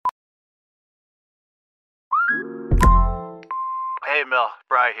Hey, Mel.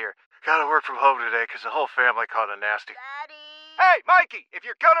 Bri here. Gotta work from home today because the whole family caught a nasty... Daddy! Hey, Mikey! If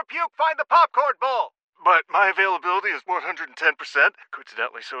you're gonna puke, find the popcorn bowl! But my availability is 110%.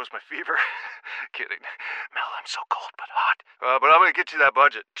 Coincidentally, so is my fever. Kidding. Mel, I'm so cold but hot. But I'm gonna get you that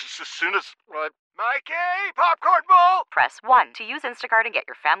budget just as soon as... Mikey! Popcorn bowl! Press 1 to use Instacart and get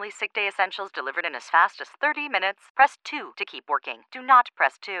your family's sick day essentials delivered in as fast as 30 minutes. Press 2 to keep working. Do not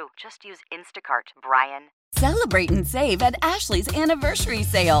press 2. Just use Instacart, Brian. Celebrate and save at Ashley's Anniversary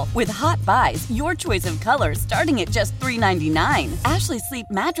Sale. With Hot Buys, your choice of colors starting at just $3.99. Ashley Sleep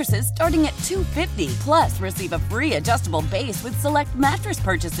mattresses starting at $2.50. Plus, receive a free adjustable base with select mattress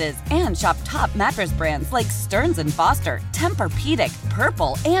purchases. And shop top mattress brands like Stearns & Foster, Tempur-Pedic,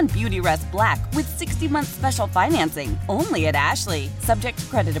 Purple, and Beautyrest Black with 60-month special financing. Only at Ashley. Subject to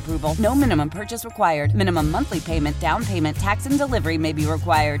credit approval. No minimum purchase required. Minimum monthly payment, down payment, tax, and delivery may be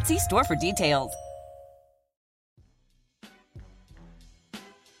required. See store for details.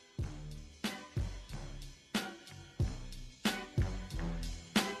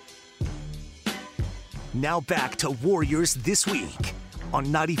 Now back to Warriors This Week on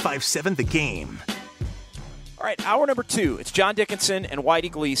 95.7 The Game. All right, hour number 2. It's John Dicksinson and Whitey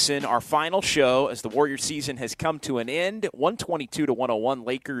Gleason, our final show as the Warriors season has come to an end. 122-101.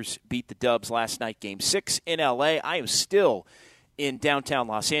 Lakers beat the Dubs last night, Game 6 in L.A. I am still in downtown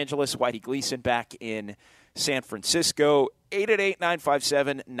Los Angeles. Whitey Gleason back in San Francisco.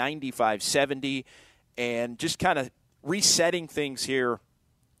 888-957-9570. And just kind of resetting things here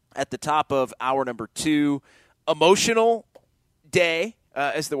at the top of hour number 2. Emotional day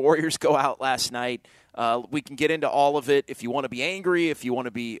as the Warriors go out last night. We can get into all of it. If you want to be angry, if you want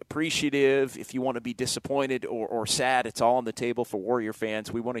to be appreciative, if you want to be disappointed or sad, it's all on the table for Warrior fans.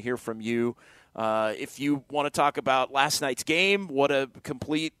 We want to hear from you. If you want to talk about last night's game, what a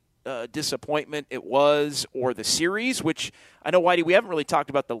complete disappointment it was, or the series, which I know, Whitey, we haven't really talked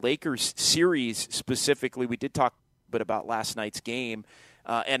about the Lakers series specifically. We did talk a bit about last night's game.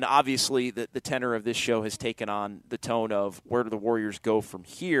 And obviously, the tenor of this show has taken on the tone of where do the Warriors go from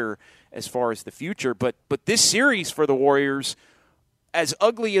here as far as the future. But this series for the Warriors, as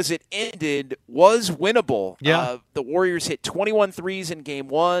ugly as it ended, was winnable. Yeah. The Warriors hit 21 threes in Game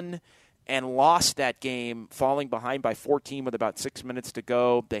 1 and lost that game, falling behind by 14 with about 6 minutes to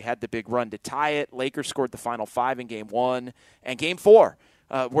go. They had the big run to tie it. Lakers scored the final 5 in Game 1. And Game 4,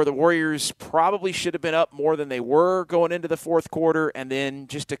 where the Warriors probably should have been up more than they were going into the fourth quarter, and then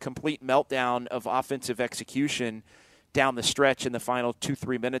just a complete meltdown of offensive execution down the stretch in the final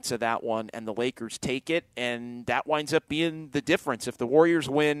 2-3 minutes of that one, and the Lakers take it, and that winds up being the difference. If the Warriors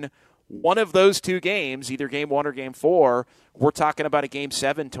win one of those 2 games, either Game 1 or Game 4, we're talking about a Game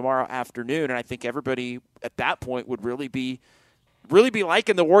 7 tomorrow afternoon, and I think everybody at that point would really be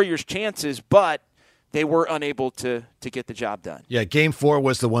liking the Warriors' chances, but they were unable to get the job done. Yeah, Game 4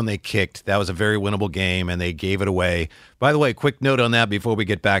 was the one they kicked. That was a very winnable game, and they gave it away. By the way, quick note on that before we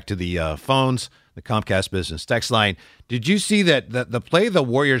get back to the phones, the Comcast Business text line. Did you see that the play the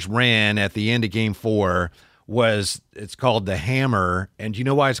Warriors ran at the end of Game 4 it's called the Hammer, and do you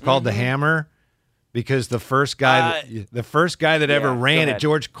know why it's called the Hammer? Because the first guy that ever ran it,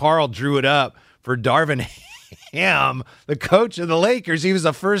 George Karl, drew it up for Darvin Ham, the coach of the Lakers. He was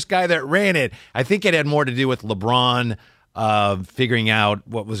the first guy that ran it. I think it had more to do with LeBron figuring out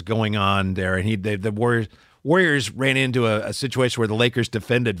what was going on there, and the Warriors ran into a situation where the Lakers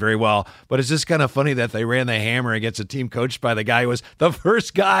defended very well. But it's just kind of funny that they ran the Hammer against a team coached by the guy who was the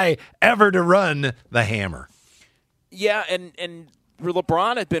first guy ever to run the Hammer. Yeah, and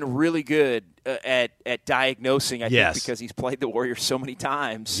LeBron had been really good at diagnosing, I think, because he's played the Warriors so many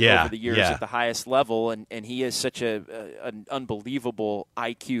times over the years at the highest level, and he is such an unbelievable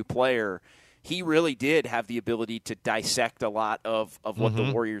IQ player. He really did have the ability to dissect a lot of what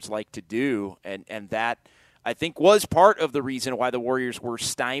the Warriors like to do, and that, I think, was part of the reason why the Warriors were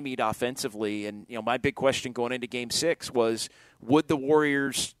stymied offensively. And my big question going into Game 6 was, would the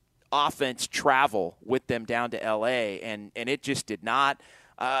Warriors' offense travel with them down to L.A., and it just did not.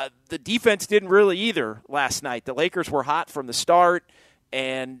 The defense didn't really either last night. The Lakers were hot from the start,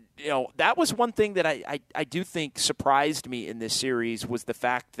 and that was one thing that I do think surprised me in this series, was the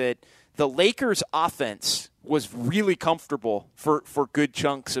fact that the Lakers' offense was really comfortable for good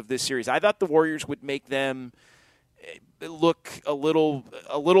chunks of this series. I thought the Warriors would make them look a little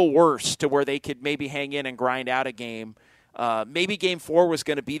worse, to where they could maybe hang in and grind out a game. Maybe Game 4 was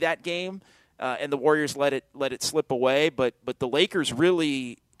going to be that game, and the Warriors let it slip away. But the Lakers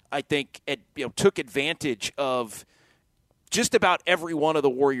really, I think, took advantage of just about every one of the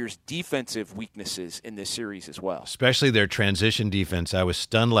Warriors' defensive weaknesses in this series as well. Especially their transition defense. I was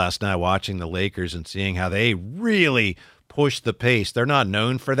stunned last night watching the Lakers and seeing how they really push the pace. They're not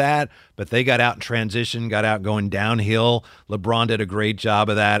known for that, but they got out in transition, got out going downhill. LeBron did a great job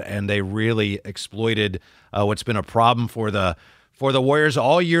of that, and they really exploited what's been a problem for the Warriors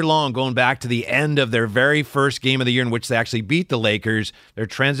all year long, going back to the end of their very first game of the year in which they actually beat the Lakers. Their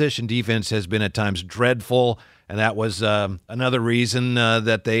transition defense has been at times dreadful, and that was another reason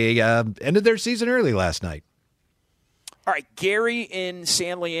that they ended their season early last night. All right, Gary in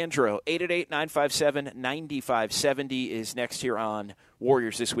San Leandro, 888-957-9570 is next here on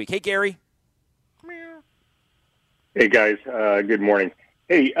Warriors This Week. Hey, Gary. Hey, guys. Good morning.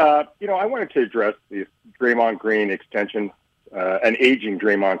 Hey, I wanted to address the Draymond Green extension, an aging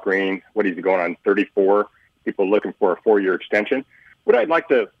Draymond Green. What is he going on, 34? People looking for a 4-year extension. What I'd like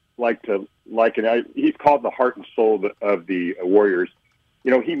to liken, he's called the heart and soul of the Warriors.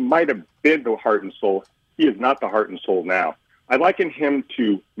 He might have been the heart and soul. He is not the heart and soul now. I liken him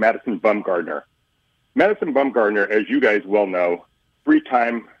to Madison Bumgarner. Madison Bumgarner, as you guys well know,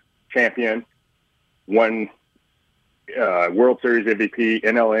 3-time champion, won World Series MVP,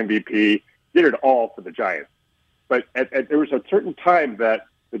 NL MVP, did it all for the Giants. But there was a certain time that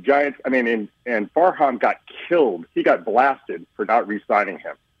the Giants, and Farham got killed. He got blasted for not re-signing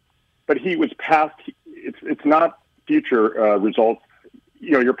him. But he was past. It's not future results.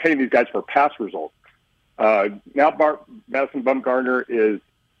 You're paying these guys for past results. Now Madison Bumgarner is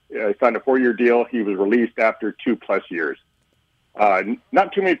signed a 4-year deal. He was released after 2+ years.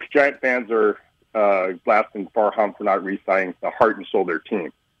 Not too many Giant fans are blasting Farham for not re-signing the heart and soul of their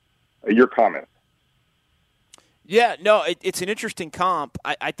team. Your comments? Yeah, no, it's an interesting comp.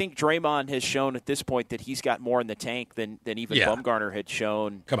 I think Draymond has shown at this point that he's got more in the tank than even Bumgarner had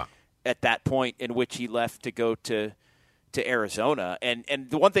shown at that point in which he left to go to Arizona. And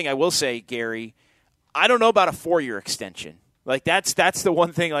the one thing I will say, Gary, I don't know about a 4-year extension. Like that's the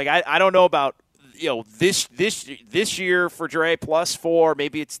one thing. Like I don't know about this year for Dre plus 4.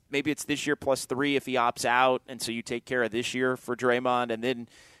 Maybe it's this year plus 3 if he opts out, and so you take care of this year for Draymond,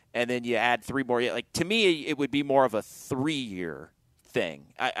 and then you add 3 more. Like to me, it would be more of a 3-year thing.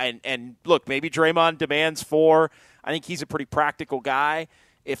 And look, maybe Draymond demands 4. I think he's a pretty practical guy.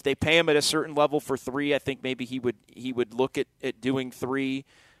 If they pay him at a certain level for 3, I think maybe he would look at doing 3,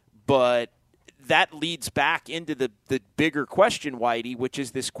 but that leads back into the bigger question, Whitey, which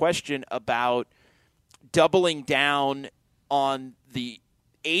is this question about doubling down on the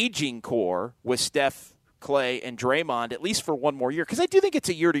aging core with Steph, Clay, and Draymond, at least for 1 more year. Because I do think it's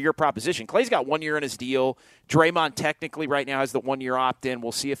a year-to-year proposition. Clay's got 1 year in his deal. Draymond technically right now has the 1-year opt-in.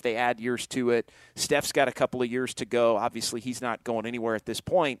 We'll see if they add years to it. Steph's got a couple of years to go. Obviously, he's not going anywhere at this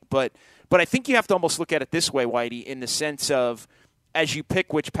point. But I think you have to almost look at it this way, Whitey, in the sense of as you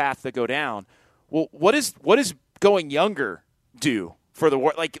pick which path to go down, well, what does going younger do for the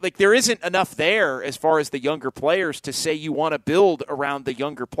like there isn't enough there as far as the younger players to say you want to build around the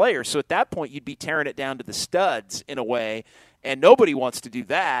younger players. So at that point, you'd be tearing it down to the studs in a way, and nobody wants to do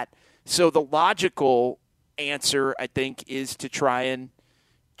that. So the logical answer, I think, is to try and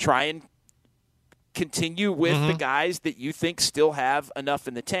continue with the guys that you think still have enough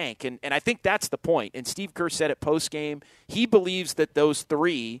in the tank. And I think that's the point. And Steve Kerr said at postgame, he believes that those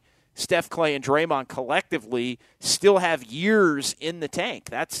 3, Steph, Clay, and Draymond collectively still have years in the tank.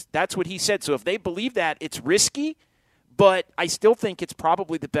 That's what he said. So if they believe that, it's risky, but I still think it's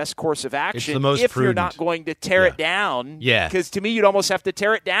probably the best course of action if prudent. You're not going to tear it down. Yeah. Because to me, you'd almost have to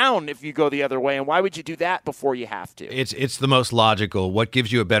tear it down if you go the other way. And why would you do that before you have to? It's the most logical. What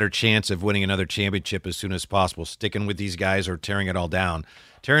gives you a better chance of winning another championship as soon as possible? Sticking with these guys or tearing it all down?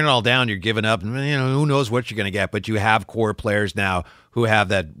 Tearing it all down, you're giving up. Who knows what you're going to get? But you have core players now who have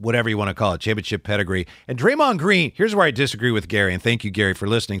that, whatever you want to call it, championship pedigree. And Draymond Green, here's where I disagree with Gary. And thank you, Gary, for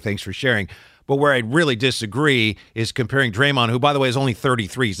listening. Thanks for sharing. But where I really disagree is comparing Draymond, who, by the way, is only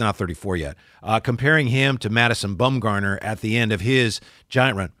 33. He's not 34 yet. Comparing him to Madison Bumgarner at the end of his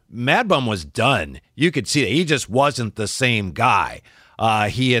Giant run. Mad Bum was done. You could see that he just wasn't the same guy.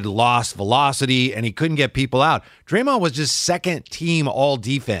 He had lost velocity, and he couldn't get people out. Draymond was just second team all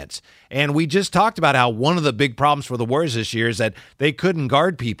defense. And we just talked about how one of the big problems for the Warriors this year is that they couldn't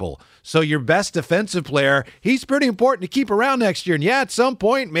guard people. So your best defensive player, he's pretty important to keep around next year. And yeah, at some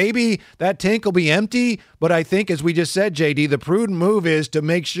point, maybe that tank will be empty. But I think, as we just said, JD, the prudent move is to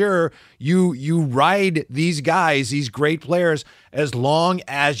make sure you ride these guys, these great players, as long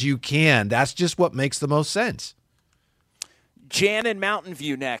as you can. That's just what makes the most sense. Jan in Mountain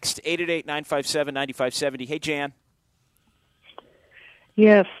View next, 888-957-9570. Hey, Jan.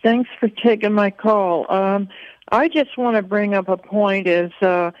 Yes, thanks for taking my call. I just want to bring up a point is,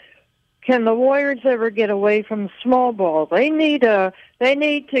 can the Warriors ever get away from small ball? They need to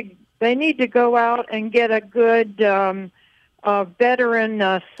go out and get a good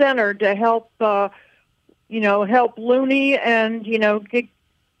veteran center to help help Looney and,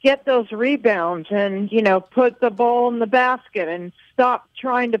 get those rebounds and, put the ball in the basket and stop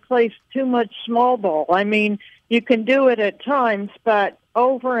trying to play too much small ball. I mean, you can do it at times, but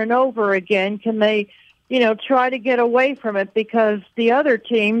over and over again, can they, try to get away from it because the other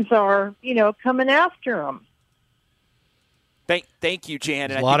teams are, coming after them. Thank you, Jan.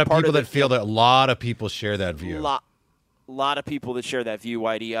 There's a lot of people that feel that a lot of people share that view. A lot of people that share that view,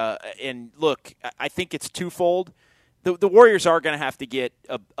 Whitey. And look, I think it's twofold. The Warriors are going to have to get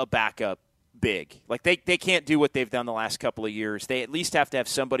a backup big. Like they can't do what they've done the last couple of years. They at least have to have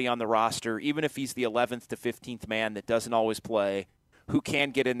somebody on the roster, even if he's the 11th to 15th man that doesn't always play, who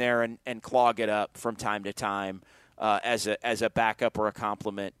can get in there and clog it up from time to time as a backup or a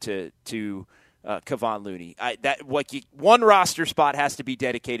complement to Kevon Looney. One roster spot has to be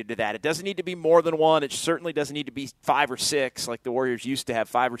dedicated to that. It doesn't need to be more than one. It certainly doesn't need to be 5 or 6 like the Warriors used to have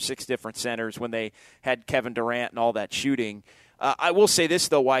 5 or 6 different centers when they had Kevin Durant and all that shooting. I will say this,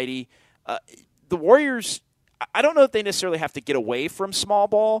 though, Whitey. The Warriors, I don't know if they necessarily have to get away from small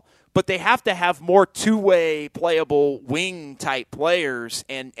ball, but they have to have more two-way playable wing-type players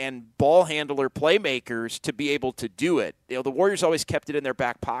and ball handler playmakers to be able to do it. The Warriors always kept it in their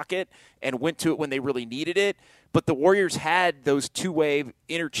back pocket and went to it when they really needed it, but the Warriors had those two-way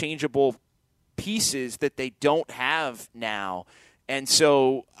interchangeable pieces that they don't have now. And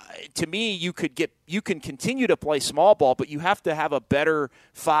so, to me, you can continue to play small ball, but you have to have a better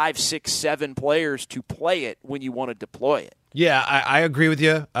 5, 6, 7 players to play it when you want to deploy it. Yeah, I agree with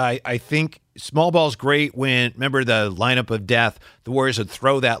you. I think small ball's great when, remember the lineup of death, the Warriors would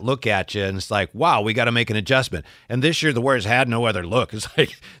throw that look at you, and it's like, wow, we got to make an adjustment. And this year the Warriors had no other look. It's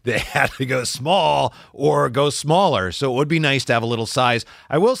like they had to go small or go smaller. So it would be nice to have a little size.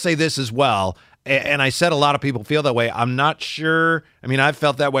 I will say this as well. And I said a lot of people feel that way. I'm not sure. I mean, I've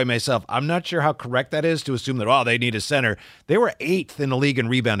felt that way myself. I'm not sure how correct that is to assume that, they need a center. They were 8th in the league in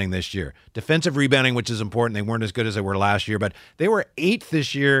rebounding this year. Defensive rebounding, which is important. They weren't as good as they were last year, but they were 8th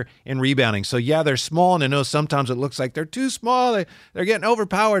this year in rebounding. So, yeah, they're small, and I know sometimes it looks like they're too small. They're getting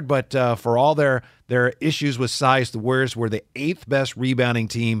overpowered, but for all their issues with size, the Warriors were the 8th best rebounding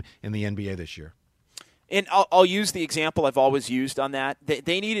team in the NBA this year. And I'll use the example I've always used on that.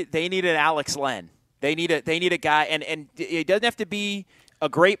 They need an Alex Len. They need a guy, and it doesn't have to be a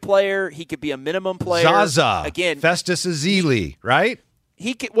great player. He could be a minimum player. Zaza, again, Festus Ezeli, right?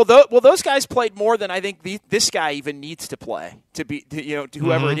 He could, those guys played more than I think this guy even needs to play to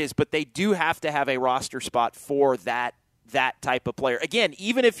whoever it is. But they do have to have a roster spot for that type of player. Again,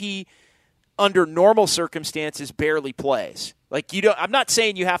 even if he under normal circumstances barely plays, I'm not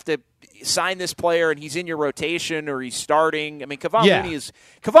saying you have to sign this player and he's in your rotation or he's starting. I mean,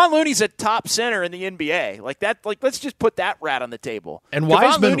 Kevon Looney's a top center in the NBA. Let's just put that rat on the table. And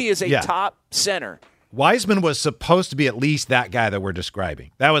Kevon Looney is a top center. Wiseman was supposed to be at least that guy that we're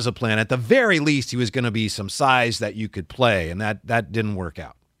describing. That was a plan. At the very least, he was going to be some size that you could play, and that didn't work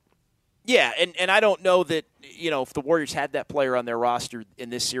out. Yeah, and I don't know that, if the Warriors had that player on their roster in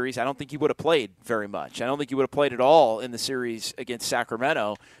this series, I don't think he would have played very much. I don't think he would have played at all in the series against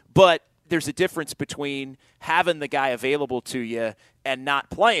Sacramento. But there's a difference between having the guy available to you and not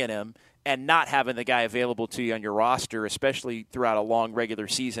playing him and not having the guy available to you on your roster, especially throughout a long regular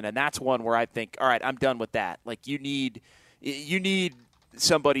season. And that's one where I think, all right, I'm done with that. You need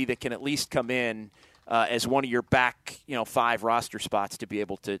somebody that can at least come in as one of your back, 5 roster spots to be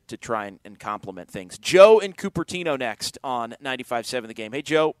able to try and complement things. Joe in Cupertino next on 95.7 The Game. Hey,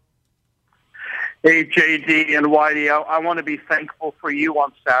 Joe. Hey, JD and Whitey. I want to be thankful for you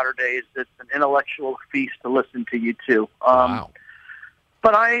on Saturdays. It's an intellectual feast to listen to you, too. Wow.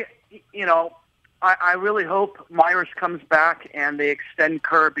 But I really hope Myers comes back and they extend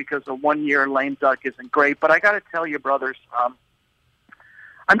Kerr because a 1-year lame duck isn't great. But I got to tell you, brothers,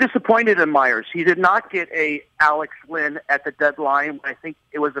 I'm disappointed in Myers. He did not get a Alex Lynn at the deadline when I think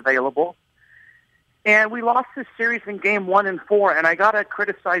it was available. And we lost this series in Game 1 and 4, and I got to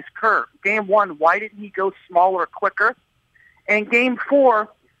criticize Kerr. Game 1, why didn't he go smaller quicker? And Game 4,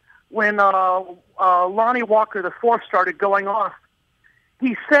 when Lonnie Walker, the fourth, started going off,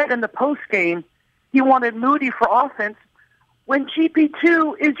 he said in the postgame he wanted Moody for offense. When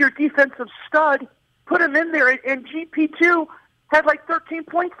GP2 is your defensive stud, put him in there, and GP2 had 13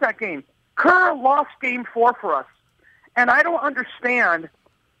 points that game. Kerr lost Game 4 for us, and I don't understand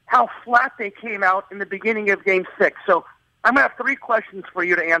how flat they came out in the beginning of Game 6. So I'm going to have 3 questions for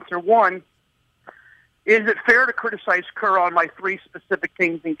you to answer. 1, is it fair to criticize Kerr on my 3 specific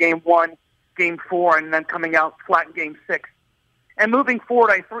things in Game 1, Game 4, and then coming out flat in Game 6? And moving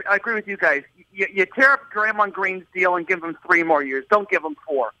forward, I agree with you guys. You tear up Draymond Green's deal and give him 3 more years. Don't give him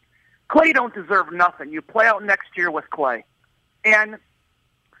 4. Klay don't deserve nothing. You play out next year with Klay. And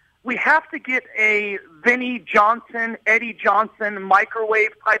we have to get a Vinny Johnson, Eddie Johnson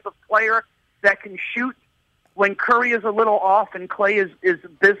microwave type of player that can shoot when Curry is a little off and Klay is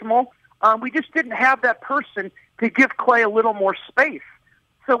abysmal. We just didn't have that person to give Klay a little more space.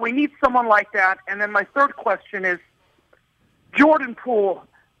 So we need someone like that. And then my third question is, Jordan Poole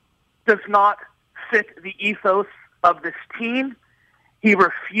does not fit the ethos of this team. He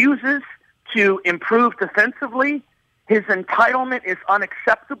refuses to improve defensively. His entitlement is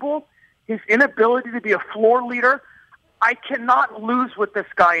unacceptable. His inability to be a floor leader. I cannot lose with this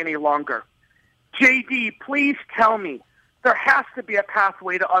guy any longer. JD, please tell me there has to be a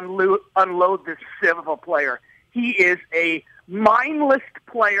pathway to unload this sieve of a player. He is a mindless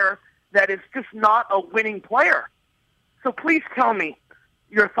player that is just not a winning player. So please tell me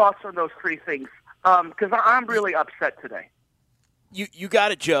your thoughts on those 3 things, because I'm really upset today. You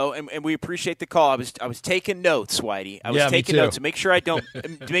got it, Joe, and we appreciate the call. I was taking notes, Whitey. I was taking notes to make sure I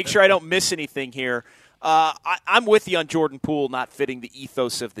don't miss anything here. I'm with you on Jordan Poole not fitting the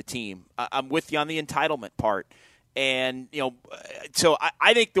ethos of the team. I'm with you on the entitlement part. And, so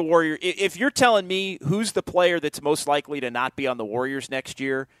I think the Warriors, if you're telling me who's the player that's most likely to not be on the Warriors next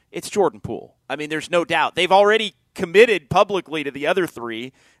year, it's Jordan Poole. I mean, there's no doubt. They've already committed publicly to the other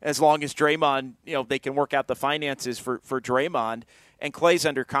 3 as long as Draymond, they can work out the finances for Draymond, and Klay's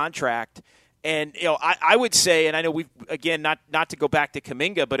under contract. And, I would say, and I know we've, again, not to go back to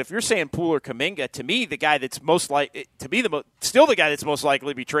Kuminga, but if you're saying Poole or Kuminga, to me, the guy that's most likely to be still the guy that's most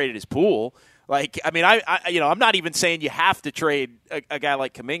likely to be traded is Poole. Like, I mean, I'm not even saying you have to trade a guy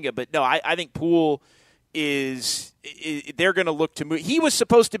like Kuminga, but no, I think Poole is they're going to look to move. He was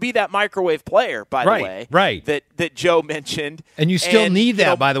supposed to be that microwave player, by the way, right? That Joe mentioned, and you still need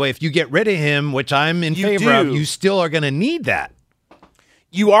that, by the way. If you get rid of him, which I'm in favor of, you still are going to need that.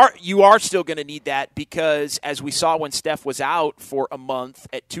 You are still going to need that because, as we saw when Steph was out for a month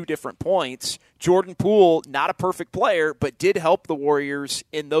at 2 different points, Jordan Poole, not a perfect player, but did help the Warriors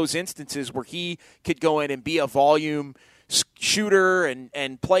in those instances where he could go in and be a volume shooter and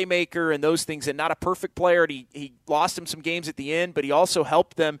playmaker and those things, and not a perfect player. And he lost him some games at the end, but he also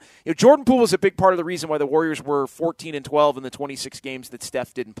helped them. Jordan Poole was a big part of the reason why the Warriors were 14-12 in the 26 games that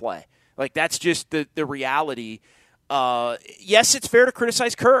Steph didn't play. Like, that's just the reality. Yes, it's fair to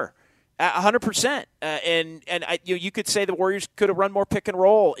criticize Kerr, 100%. And you could say the Warriors could have run more pick and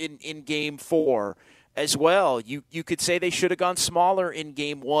roll in Game 4 as well. You could say they should have gone smaller in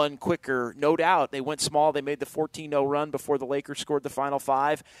Game 1 quicker, no doubt. They went small. They made the 14-0 run before the Lakers scored the final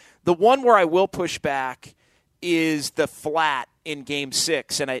 5. The one where I will push back is the flat in Game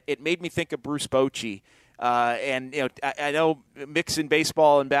 6, and it made me think of Bruce Bochy. And I know mixing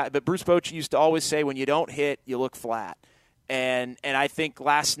baseball and but Bruce Bochy used to always say, when you don't hit, you look flat. And I think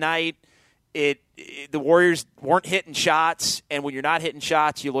last night the Warriors weren't hitting shots, and when you're not hitting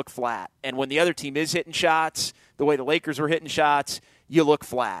shots, you look flat. And when the other team is hitting shots, the way the Lakers were hitting shots, you look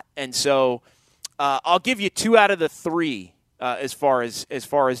flat. And so I'll give you 2 out of the 3. As far as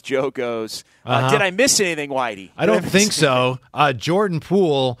Joe goes. Did I miss anything, Whitey? I don't think so. Jordan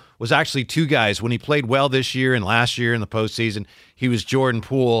Poole was actually 2 guys. When he played well this year and last year in the postseason, he was Jordan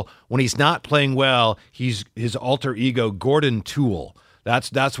Poole. When he's not playing well, he's his alter ego, Gordon Toole.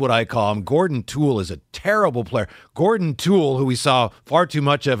 That's what I call him. Gordon Toole is a terrible player. Gordon Toole, who we saw far too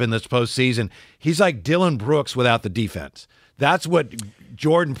much of in this postseason, he's like Dylan Brooks without the defense. That's what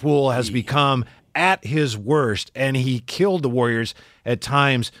Jordan Poole has become at his worst, and he killed the Warriors at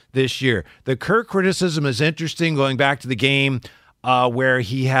times this year. The Kerr criticism is interesting, going back to the game where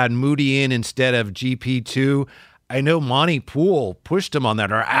he had Moody in instead of GP2. I know Monty Poole pushed him on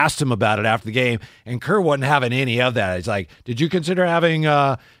that or asked him about it after the game, and Kerr wasn't having any of that. He's like, did you consider having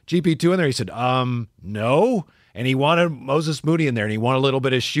GP2 in there? He said, no. And he wanted Moses Moody in there, and he wanted a little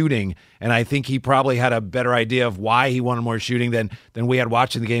bit of shooting. And I think he probably had a better idea of why he wanted more shooting than we had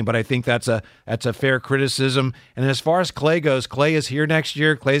watching the game. But I think that's a fair criticism. And as far as Klay goes, Klay is here next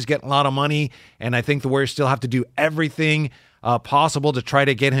year. Klay's getting a lot of money, and I think the Warriors still have to do everything possible to try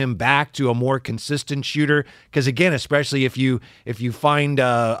to get him back to a more consistent shooter. Because again, especially if you find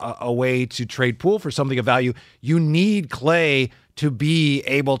a way to trade Poole for something of value, you need Klay to be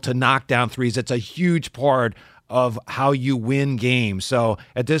able to knock down threes. It's a huge part of how you win games. So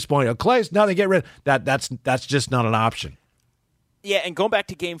at this point, Klay's now they get rid of that's just not an option. Yeah, and going back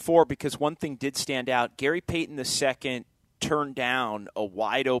to Game 4, because one thing did stand out, Gary Payton II turned down a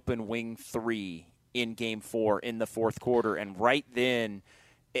wide open wing 3 in Game 4 in the fourth quarter, and right then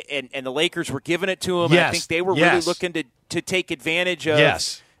and the Lakers were giving it to him. Yes. I think they were really looking to take advantage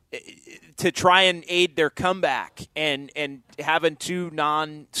of to try and aid their comeback and having two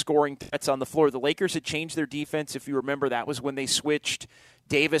non-scoring threats on the floor. The Lakers had changed their defense. If you remember, that was when they switched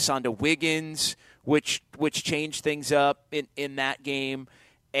Davis onto Wiggins, which changed things up in that game.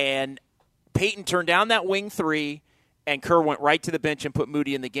 And Peyton turned down that wing three, and Kerr went right to the bench and put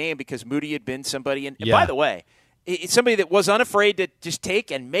Moody in the game because Moody had been somebody. And by the way, it's somebody that was unafraid to just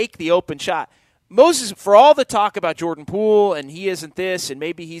take and make the open shot. Moses, for all the talk about Jordan Poole and he isn't this and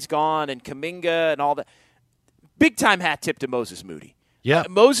maybe he's gone and Kuminga and all that, big-time hat tip to Moses Moody. Yeah.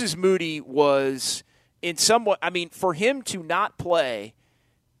 Moses Moody was in somewhat – I mean, for him to not play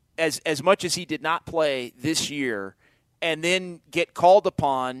as much as he did not play this year and then get called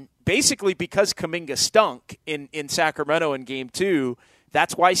upon basically because Kuminga stunk in Sacramento in Game 2 –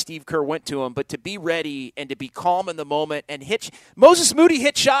 that's why Steve Kerr went to him. But to be ready and to be calm in the moment and hit – Moses Moody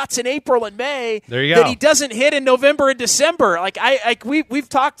hit shots in April and May that he doesn't hit in November and December. We've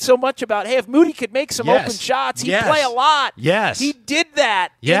talked so much about, hey, if Moody could make some open shots, he'd play a lot. Yes. He did that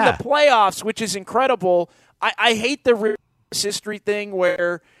in the playoffs, which is incredible. I hate the history thing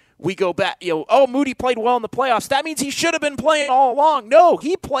where we go back, Moody played well in the playoffs. That means he should have been playing all along. No,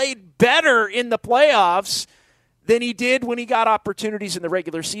 he played better in the playoffs than he did when he got opportunities in the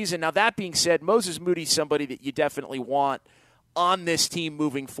regular season. Now, that being said, Moses Moody's somebody that you definitely want on this team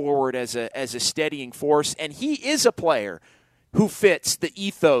moving forward as a steadying force, and he is a player who fits the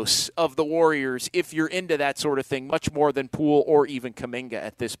ethos of the Warriors if you're into that sort of thing, much more than Poole or even Kuminga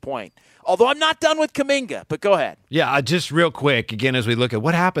at this point. Although I'm not done with Kuminga, but go ahead. Yeah, just real quick, again, as we look at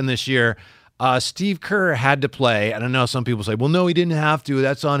what happened this year, Steve Kerr had to play, and I know some people say, well, no, he didn't have to.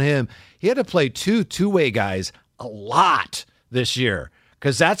 That's on him. He had to play two-way guys a lot this year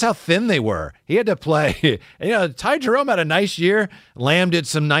because that's how thin they were. He had to play. Ty Jerome had a nice year. Lamb did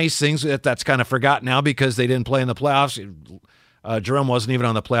some nice things. That's kind of forgotten now because they didn't play in the playoffs. Jerome wasn't even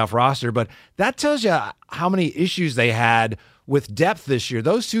on the playoff roster, but that tells you how many issues they had with depth this year.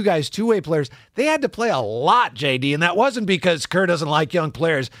 Those two guys, two-way players, they had to play a lot, JD, and that wasn't because Kerr doesn't like young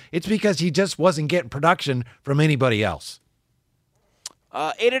players. It's because he just wasn't getting production from anybody else.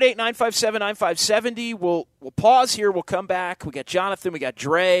 888-957-9570. We'll pause here. We'll come back. We got Jonathan. We got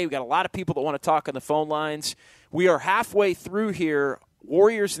Dre. We got a lot of people that want to talk on the phone lines. We are halfway through here.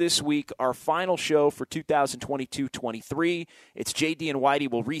 Warriors this week, our final show for 2022-23. It's JD and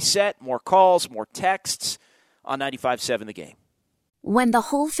Whitey. We'll reset. More calls, more texts on 95.7 The Game. When the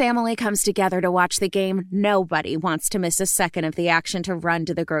whole family comes together to watch the game, nobody wants to miss a second of the action to run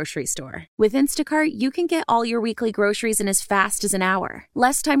to the grocery store. With Instacart, you can get all your weekly groceries in as fast as an hour.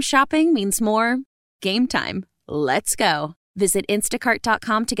 Less time shopping means more game time. Let's go. Visit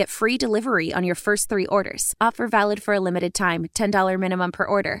instacart.com to get free delivery on your first 3 orders. Offer valid for a limited time. $10 minimum per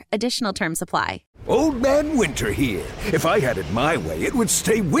order. Additional terms apply. Old Man Winter here. If I had it my way, it would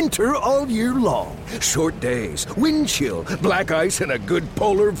stay winter all year long. Short days, wind chill, black ice, and a good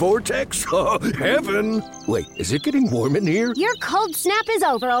polar vortex. Oh, heaven. Wait, is it getting warm in here? Your cold snap is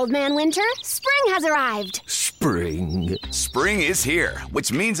over, Old Man Winter. Spring has arrived. Spring. Spring is here,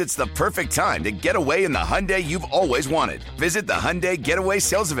 which means it's the perfect time to get away in the Hyundai you've always wanted. Visit the Hyundai Getaway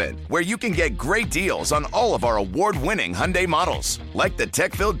Sales Event, where you can get great deals on all of our award-winning Hyundai models, like the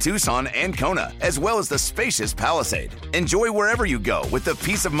tech-filled Tucson and Kona, as well as the spacious Palisade. Enjoy wherever you go with the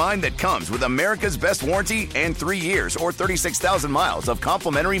peace of mind that comes with America's best warranty and 3 years or 36,000 miles of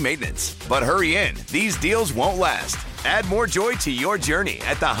complimentary maintenance. But hurry in, these deals won't last. Add more joy to your journey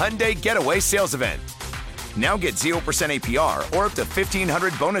at the Hyundai Getaway Sales Event. Now get 0% APR or up to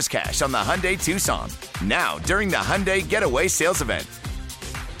 $1,500 bonus cash on the Hyundai Tucson. Now, during the Hyundai Getaway Sales Event.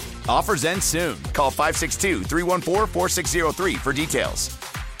 Offers end soon. Call 562-314-4603 for details.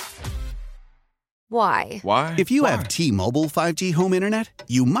 Why? If you have T-Mobile 5G home internet,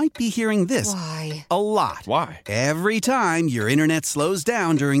 you might be hearing this Why? a lot. Every time your internet slows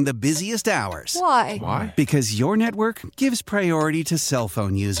down during the busiest hours. Why? Because your network gives priority to cell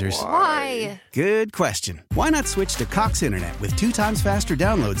phone users. Why? Good question. Why not switch to Cox Internet with 2 times faster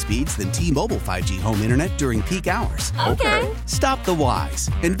download speeds than T-Mobile 5G home internet during peak hours? Okay. Stop the whys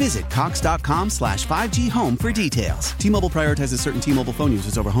and visit cox.com/5G home for details. T-Mobile prioritizes certain T-Mobile phone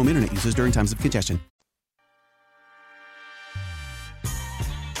users over home internet users during times of congestion.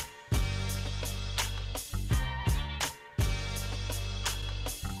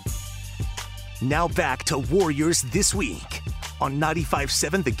 Now back to Warriors This Week on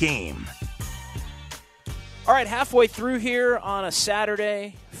 95.7 The Game. All right, halfway through here on a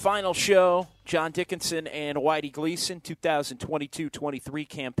Saturday, final show. John Dickinson and Whitey Gleason, 2022-23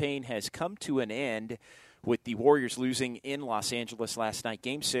 campaign has come to an end. with the Warriors losing in Los Angeles last night.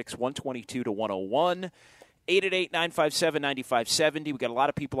 Game 6, 122-101. 888-957-9570. We got a lot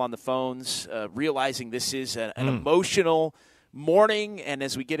of people on the phones realizing this is an emotional morning, and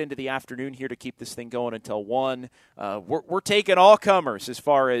as we get into the afternoon here to keep this thing going until 1, we're taking all comers as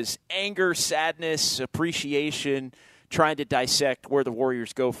far as anger, sadness, appreciation, trying to dissect where the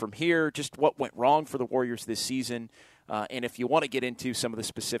Warriors go from here, just what went wrong for the Warriors this season. And if you want to get into some of the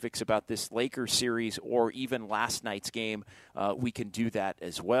specifics about this Lakers series or even last night's game, we can do that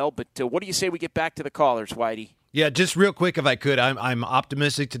as well. But what do you say we get back to the callers, Whitey? Yeah, just real quick if I could. I'm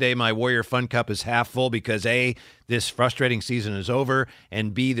optimistic today. My Warrior Fun Cup is half full because, A, this frustrating season is over,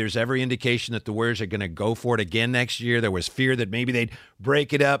 and B, there's every indication that the Warriors are going to go for it again next year. There was fear that maybe they'd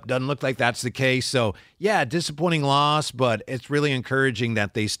break it up. Doesn't look like that's the case. So, yeah, disappointing loss, but it's really encouraging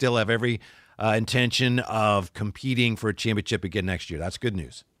that they still have every intention of competing for a championship again next year. That's good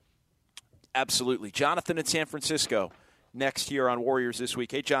news. Absolutely. Jonathan in San Francisco next year on Warriors This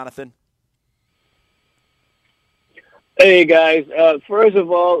Week. Hey, Jonathan. Hey, guys. First of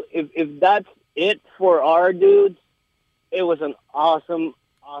all, if that's it for our dudes, it was an awesome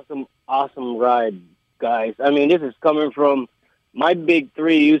ride, guys. I mean, this is coming from my big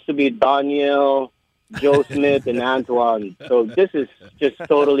three used to be Daniel, Joe Smith, and Antoine. So this is just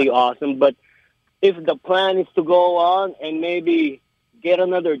totally awesome. But if the plan is to go on and maybe get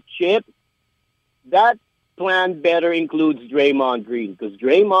another chip, that plan better includes Draymond Green, because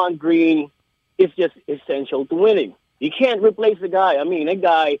Draymond Green is just essential to winning. You can't replace the guy. I mean, that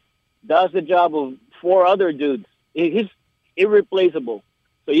guy does the job of 4 other dudes. He's irreplaceable.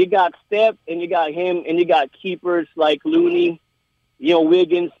 So you got Steph, and you got him, and you got keepers like Looney,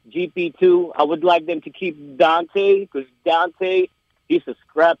 Wiggins, GP2. I would like them to keep Dante, because Dante, he's a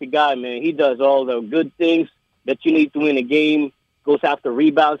scrappy guy, man. He does all the good things that you need to win a game, goes after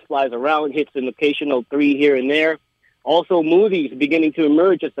rebounds, flies around, hits an occasional 3 here and there. Also, Moody's beginning to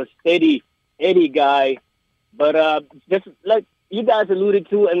emerge as a steady Eddie guy. But just like you guys alluded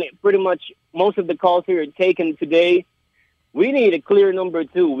to, and pretty much most of the calls here are taken today, we need a clear number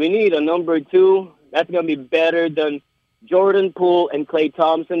 2. We need a number 2 that's going to be better than Jordan Poole and Klay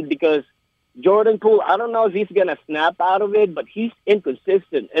Thompson, because Jordan Poole, I don't know if he's going to snap out of it, but he's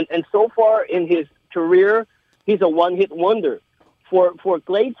inconsistent. And so far in his career, he's a one-hit wonder. For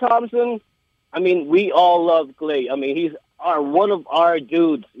Klay Thompson, I mean, we all love Klay. I mean, he's one of our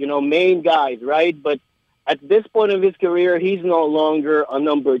dudes, main guys, right? But at this point of his career, he's no longer a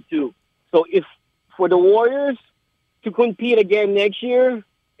number 2. So if for the Warriors to compete again next year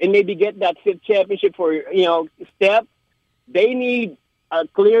and maybe get that 5th championship for, Steph, they need a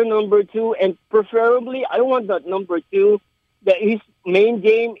clear number 2, and preferably, I don't want that number 2, that his main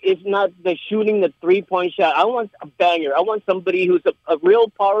game is not the shooting the 3-point shot. I want a banger. I want somebody who's a real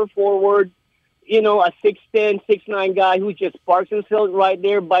power forward, a 6'10", 6'9" guy who just parks himself right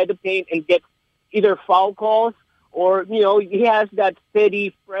there by the paint and gets either foul calls or, he has that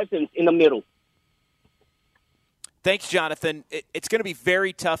steady presence in the middle. Thanks, Jonathan. It's going to be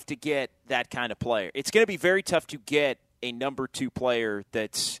very tough to get that kind of player. It's going to be very tough to get a number 2 player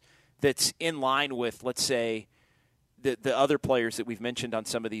that's in line with, let's say, the other players that we've mentioned on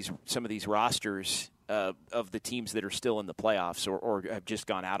some of these rosters of the teams that are still in the playoffs or have just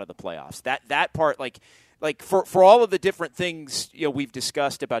gone out of the playoffs. That part, like for all of the different things we've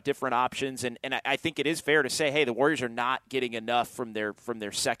discussed about different options, and I think it is fair to say, hey, the Warriors are not getting enough from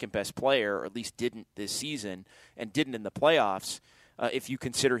their second best player, or at least didn't this season and didn't in the playoffs. If you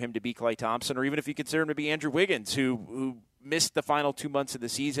consider him to be Klay Thompson, or even if you consider him to be Andrew Wiggins, who missed the final 2 months of the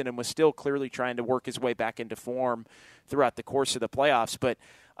season and was still clearly trying to work his way back into form throughout the course of the playoffs. But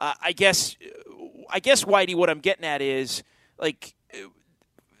I guess, Whitey, what I'm getting at is, like,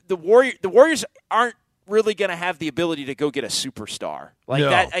 the Warriors aren't really going to have the ability to go get a superstar like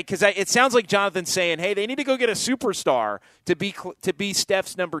that, because it sounds like Jonathan's saying, hey, they need to go get a superstar to be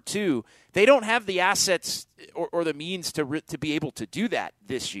Steph's number 2. They don't have the assets or the means to be able to do that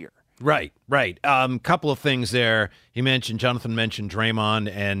this year. Right. Couple of things there. Jonathan mentioned Draymond,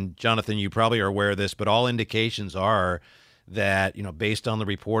 and Jonathan, you probably are aware of this, but all indications are that, based on the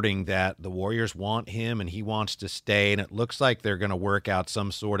reporting, that the Warriors want him and he wants to stay, and it looks like they're going to work out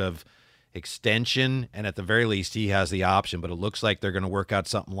some sort of extension, and at the very least he has the option, but it looks like they're going to work out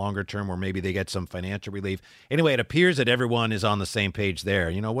something longer term where maybe they get some financial relief. Anyway, it appears that everyone is on the same page there.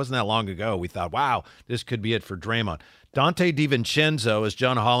 It wasn't that long ago we thought, wow, this could be it for Draymond. Dante DiVincenzo, as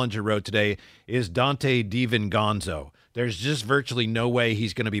John Hollinger wrote today, is Dante DiVincenzo. There's just virtually no way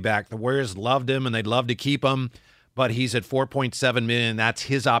he's going to be back. The Warriors loved him and they'd love to keep him, but he's at $4.7 million. That's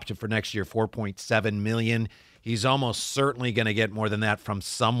his option for next year, $4.7 million. He's almost certainly going to get more than that from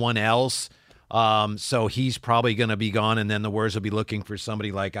someone else. So he's probably going to be gone, and then the Warriors will be looking for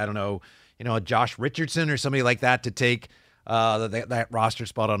somebody like, I don't know, a Josh Richardson or somebody like that to take that roster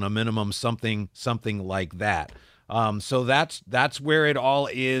spot on a minimum, something like that. So that's where it all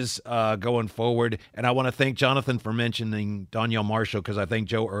is going forward. And I want to thank Jonathan for mentioning Donyell Marshall, because I thanked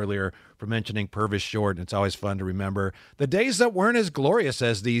Joe earlier for mentioning Purvis Short, and it's always fun to remember the days that weren't as glorious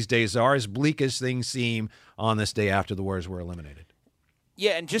as these days are, as bleak as things seem on this day after the Warriors were eliminated.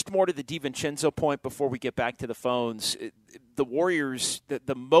 Yeah, and just more to the DiVincenzo point before we get back to the phones, the Warriors,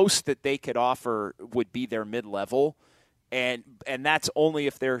 the most that they could offer would be their mid-level. And that's only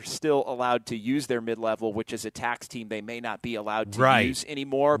if they're still allowed to use their mid-level, which is a tax team they may not be allowed to use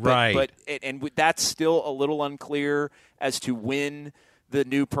anymore. But that's still a little unclear as to when the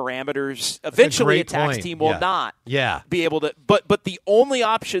new parameters. Eventually, a tax team will not be able to. But the only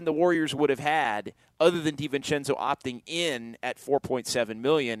option the Warriors would have had, other than DiVincenzo opting in at $4.7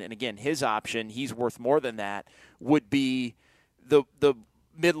 million, and again, his option, he's worth more than that, would be the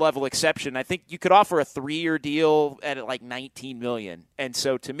mid-level exception. I think you could offer a 3-year deal at like $19 million. And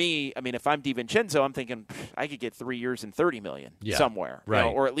so to me, I mean, if I'm DiVincenzo, I'm thinking I could get 3 years and $30 million somewhere,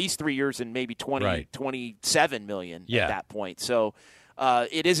 or at least 3 years and maybe $27 million at that point. So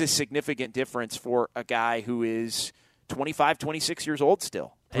it is a significant difference for a guy who is 25, 26 years old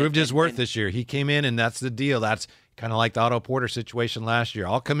still. Proved his worth this year. He came in, and that's the deal. That's kind of like the Otto Porter situation last year.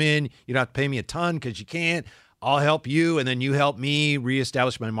 I'll come in. You don't have to pay me a ton because you can't. I'll help you, and then you help me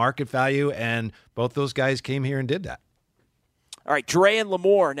reestablish my market value, and both those guys came here and did that. All right, Dre and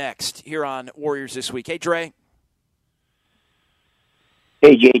Lamore next here on Warriors This Week. Hey, Dre.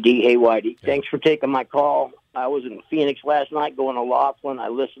 Hey, JD. Hey, Whitey. Thanks for taking my call. I was in Phoenix last night going to Laughlin. I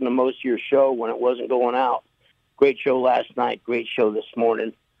listened to most of your show when it wasn't going out. Great show last night. Great show this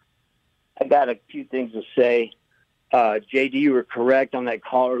morning. I got a few things to say. JD, you were correct on that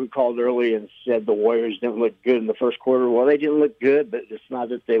caller who called early and said the Warriors didn't look good in the first quarter. Well, they didn't look good, but it's not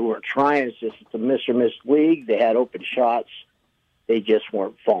that they weren't trying. It's just it's a miss or miss league. They had open shots. They just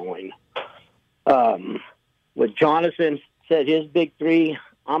weren't falling. What Jonathan said, his big three,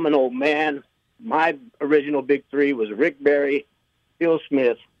 I'm an old man. My original big three was Rick Barry, Phil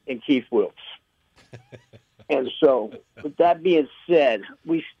Smith, and Keith Wilkes. And so, with that being said,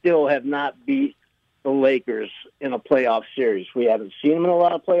 we still have not beat the Lakers in a playoff series. We haven't seen them in a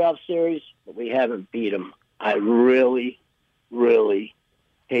lot of playoff series, but we haven't beat them. I really, really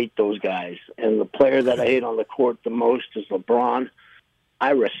hate those guys. And the player that I hate on the court the most is LeBron.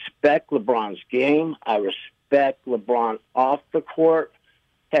 I respect LeBron's game. I respect LeBron off the court.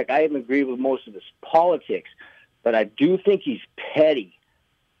 Heck, I even agree with most of his politics, but I do think he's petty.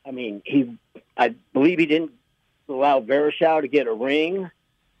 I mean, I believe he didn't allow Varejao to get a ring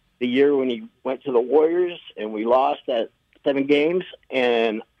the year when he went to the Warriors and we lost at 7 games.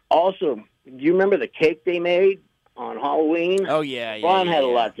 And also, do you remember the cake they made on Halloween? Oh, yeah. LeBron had a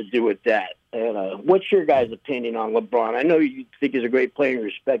lot to do with that. And, what's your guys' opinion on LeBron? I know you think he's a great player and you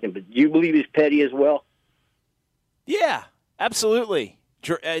respect him, but do you believe he's petty as well? Yeah, absolutely.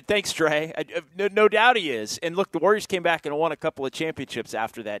 Thanks, Trey. No doubt he is. And look, the Warriors came back and won a couple of championships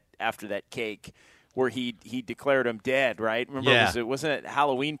after that cake, where he declared him dead. Right? Remember, wasn't it a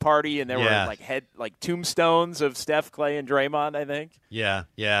Halloween party and there were like tombstones of Steph, Clay, and Draymond? I think. Yeah.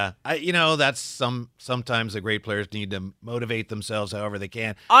 That's sometimes the great players need to motivate themselves however they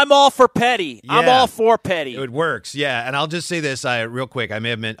can. I'm all for petty. Yeah. I'm all for petty. It works. Yeah, and I'll just say this real quick.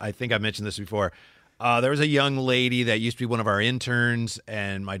 I think I mentioned this before. There was a young lady that used to be one of our interns,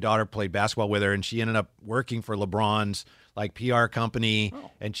 and my daughter played basketball with her, and she ended up working for LeBron's PR company. Oh.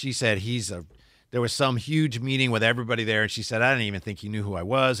 And she said there was some huge meeting with everybody there, and she said, I didn't even think he knew who I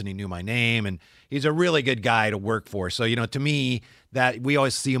was, and he knew my name, and he's a really good guy to work for. So, to me, that we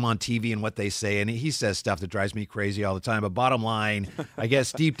always see him on TV and what they say, and he says stuff that drives me crazy all the time. But bottom line, I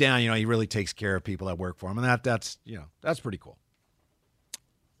guess deep down, he really takes care of people that work for him, and that's pretty cool.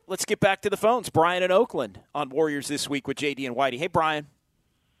 Let's get back to the phones. Brian in Oakland on Warriors This Week with JD and Whitey. Hey, Brian.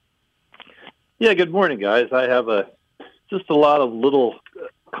 Yeah, good morning, guys. I have just a lot of little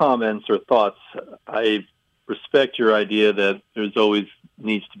comments or thoughts. I respect your idea that there's always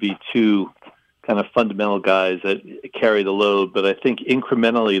needs to be two kind of fundamental guys that carry the load, but I think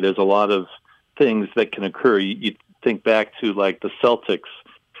incrementally there's a lot of things that can occur. You think back to the Celtics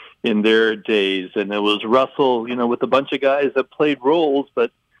in their days, and it was Russell, with a bunch of guys that played roles,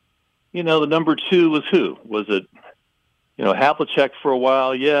 but the number two was who? Was it, Havlicek for a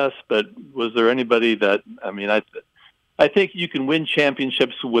while? Yes, but was there anybody that? I think you can win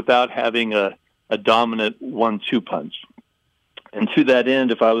championships without having a dominant 1-2 punch. And to that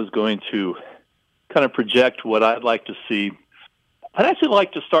end, if I was going to kind of project what I'd like to see, I'd actually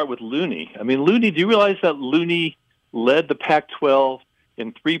like to start with Looney. I mean, Looney, do you realize that Looney led the Pac-12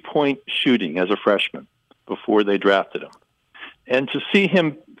 in three-point shooting as a freshman before they drafted him? And to see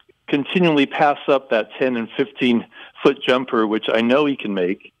him continually pass up that 10 and 15-foot jumper, which I know he can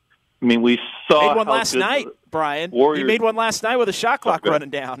make. I mean, we saw made one last night, Brian. He made one last night with a shot clock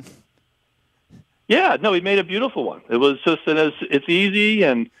running down. Yeah, no, he made a beautiful one. It was just, it's easy,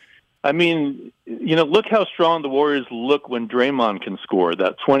 and I mean, look how strong the Warriors look when Draymond can score.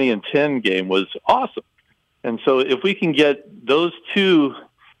 That 20 and 10 game was awesome. And so if we can get those two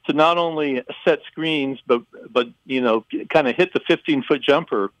to not only set screens, but kind of hit the 15-foot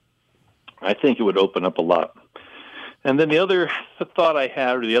jumper, I think it would open up a lot. And then the other thought I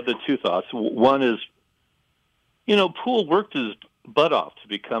had, or the other two thoughts, one is, Poole worked his butt off to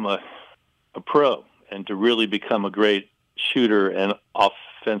become a pro and to really become a great shooter and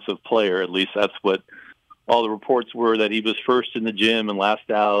offensive player. At least that's what all the reports were, that he was first in the gym and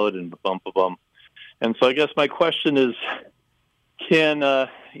last out and bum. And so I guess my question is, and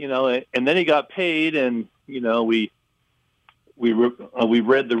then he got paid, and, we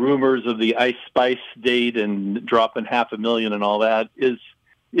read the rumors of the Ice Spice date and dropping $500,000 and all that. Is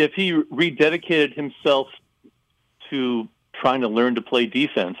if he rededicated himself to trying to learn to play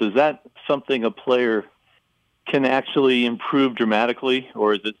defense, is that something a player can actually improve dramatically,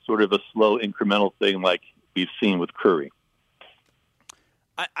 or is it sort of a slow incremental thing like we've seen with Curry?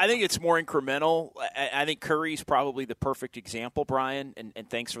 I think it's more incremental. I think Curry's probably the perfect example, Brian, and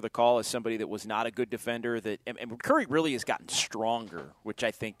thanks for the call, as somebody that was not a good defender. And Curry really has gotten stronger, which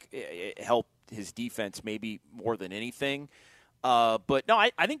I think it helped his defense maybe more than anything. But no,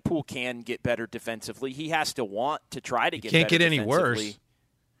 I think Poole can get better defensively. He has to want to try to get better defensively. Can't get any worse.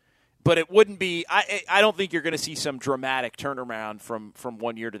 But it wouldn't be. I don't think you're going to see some dramatic turnaround from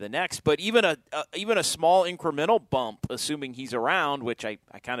one year to the next. But even a small incremental bump, assuming he's around, which I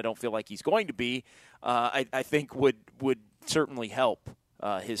kind of don't feel like he's going to be, I think would certainly help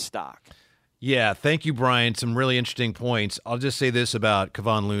his stock. Yeah, thank you, Brian. Some really interesting points. I'll just say this about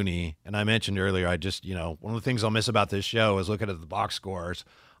Kevon Looney, and I mentioned earlier, one of the things I'll miss about this show is looking at the box scores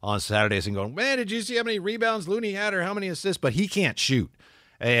on Saturdays and going, man, did you see how many rebounds Looney had or how many assists? But he can't shoot.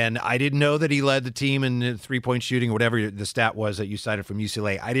 And I didn't know that he led the team in three-point shooting or whatever the stat was that you cited from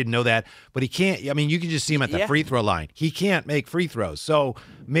UCLA. I didn't know that. But he can't – I mean, you can just see him at the free throw line. He can't make free throws. So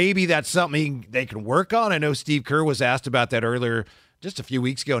maybe that's something they can work on. I know Steve Kerr was asked about that earlier just a few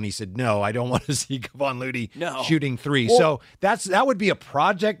weeks ago, and he said, no, I don't want to see Kevon Looney shooting three. Well, so that would be a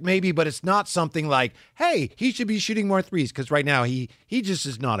project maybe, but it's not something like, hey, he should be shooting more threes, because right now he just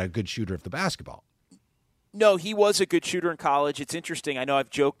is not a good shooter of the basketball. No, he was a good shooter in college. It's interesting. I know I've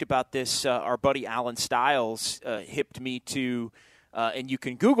joked about this. Our buddy Alan Stiles hipped me to, and you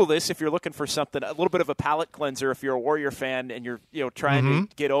can Google this if you're looking for something, a little bit of a palate cleanser if you're a Warrior fan and you're trying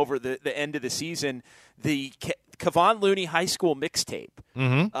to get over the end of the season. The Kevon Looney high school mixtape.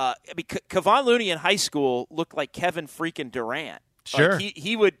 Kevon Looney in high school looked like Kevin freaking Durant. Sure. Like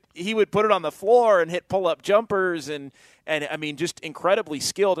he would put it on the floor and hit pull-up jumpers and I mean, just incredibly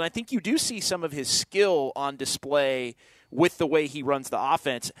skilled. And I think you do see some of his skill on display with the way he runs the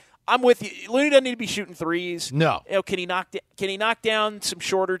offense. I'm with you. Looney doesn't need to be shooting threes. No. Can he knock down some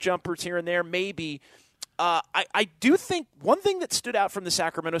shorter jumpers here and there? Maybe. I do think one thing that stood out from the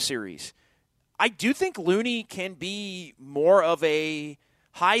Sacramento series, I do think Looney can be more of a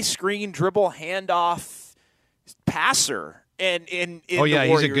high screen dribble handoff passer. And in the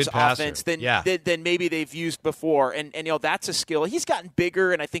Warriors' offense than maybe they've used before, and that's a skill. He's gotten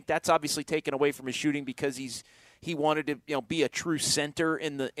bigger, and I think that's obviously taken away from his shooting because he wanted to be a true center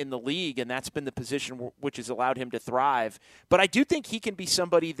in the league, and that's been the position which has allowed him to thrive. But I do think he can be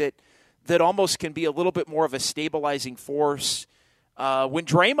somebody that almost can be a little bit more of a stabilizing force when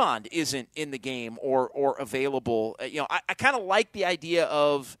Draymond isn't in the game or available. I kind of like the idea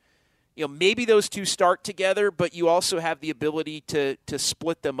of. Maybe those two start together, but you also have the ability to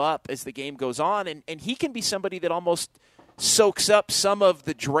split them up as the game goes on. And he can be somebody that almost soaks up some of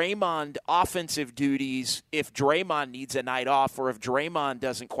the Draymond offensive duties if Draymond needs a night off or if Draymond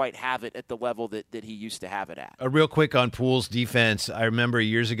doesn't quite have it at the level that he used to have it at. Real quick on Poole's defense, I remember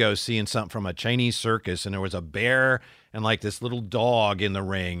years ago seeing something from a Chinese circus, and there was a bear and like this little dog in the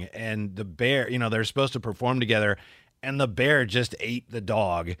ring. And the bear, they're supposed to perform together. And the bear just ate the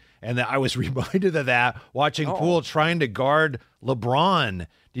dog. And I was reminded of that watching Poole trying to guard LeBron.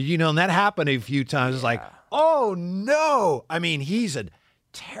 Did you know? And that happened a few times. It's like, oh, no. I mean, he's a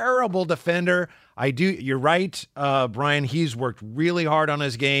terrible defender. You're right, Brian. He's worked really hard on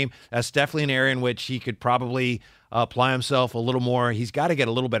his game. That's definitely an area in which he could probably apply himself a little more. He's got to get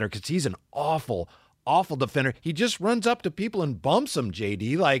a little better because he's an awful awful defender. He just runs up to people and bumps them,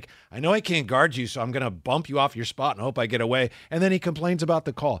 JD. Like, I know I can't guard you, so I'm going to bump you off your spot and hope I get away. And then he complains about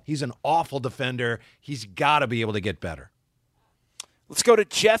the call. He's an awful defender. He's got to be able to get better. Let's go to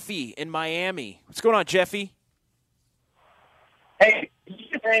Jeffy in Miami. What's going on, Jeffy? Hey, did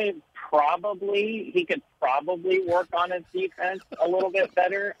you say he could probably work on his defense a little bit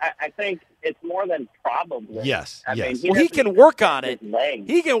better? I think it's more than probably. Yes, I mean, he can work on it.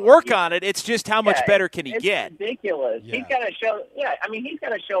 He can work on it. It's just how much better can he get? It's ridiculous. Yeah. He's got to show. Yeah, I mean, he's got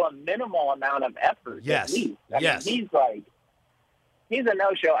to show a minimal amount of effort. Yes. At least. I yes. mean, he's a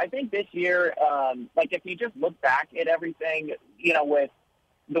no-show. I think this year, if you just look back at everything, with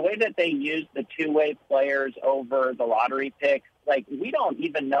the way that they used the two-way players over the lottery picks, we don't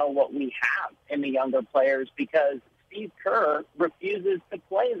even know what we have in the younger players because Steve Kerr refuses to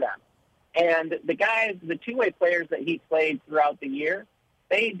play them. And the two-way players that he played throughout the year,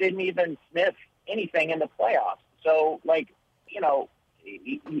 they didn't even sniff anything in the playoffs. So,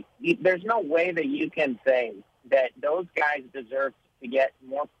 there's no way that you can say that those guys deserve to get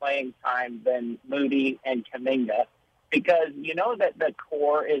more playing time than Moody and Kuminga because you know that the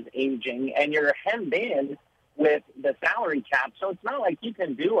core is aging and you're hemmed in with the salary cap. So it's not like you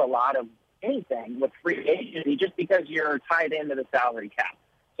can do a lot of anything with free agency just because you're tied into the salary cap.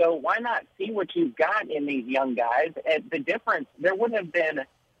 So why not see what you've got in these young guys? The difference, there would have been,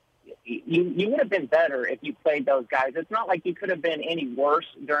 you would have been better if you played those guys. It's not like you could have been any worse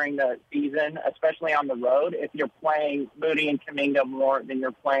during the season, especially on the road, if you're playing Moody and Kuminga more than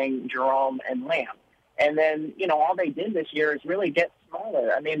you're playing Jerome and Lamb. And then, all they did this year is really get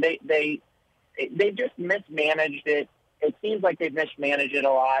smaller. I mean, they just mismanaged it. It seems like they've mismanaged it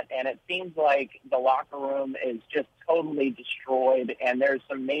a lot, and it seems like the locker room is just totally destroyed, and there's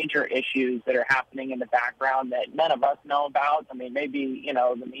some major issues that are happening in the background that none of us know about. I mean, maybe,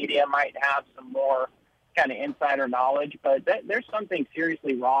 the media might have some more kind of insider knowledge, but there's something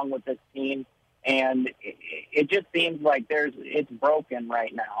seriously wrong with this team, and it just seems like it's broken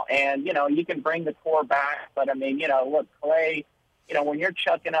right now. And, you can bring the core back, but, I mean, look, Clay, when you're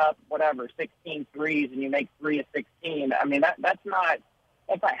chucking up, 16 threes and you make 3 of 16, I mean, that's not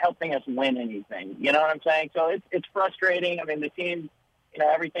helping us win anything. You know what I'm saying? So it's frustrating. I mean, the team,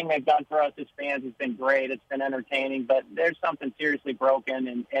 everything they've done for us as fans has been great. It's been entertaining, but there's something seriously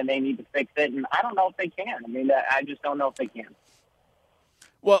broken and they need to fix it. And I don't know if they can. I mean, I just don't know if they can.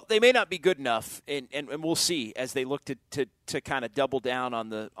 Well, they may not be good enough, and we'll see as they look to kind of double down on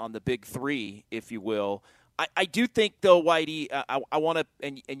the big three, if you will. I do think, though, Whitey, I want to,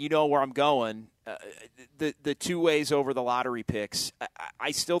 and you know where I'm going, the two ways over the lottery picks,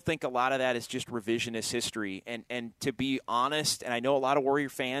 I still think a lot of that is just revisionist history. And to be honest, and I know a lot of Warrior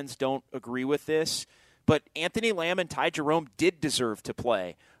fans don't agree with this, but Anthony Lamb and Ty Jerome did deserve to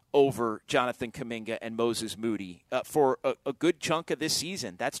play over Jonathan Kuminga and Moses Moody for a good chunk of this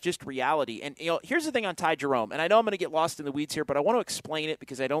season. That's just reality. And here's the thing on Ty Jerome, and I know I'm going to get lost in the weeds here, but I want to explain it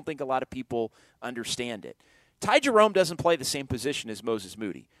because I don't think a lot of people understand it. Ty Jerome doesn't play the same position as Moses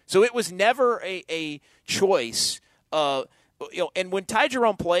Moody. So it was never a choice. And when Ty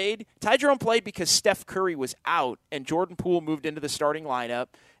Jerome played because Steph Curry was out and Jordan Poole moved into the starting lineup,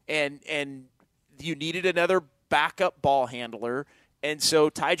 and you needed another backup ball handler. And so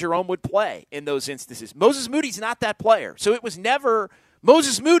Ty Jerome would play in those instances. Moses Moody's not that player. So it was never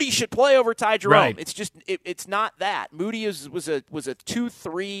Moses Moody should play over Ty Jerome. Right. It's just it's not that. Moody was a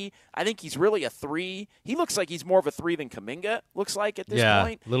 2-3. I think he's really a 3. He looks like he's more of a 3 than Kuminga looks like at this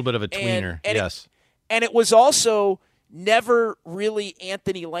point. Yeah, a little bit of a tweener. And yes. It was also never really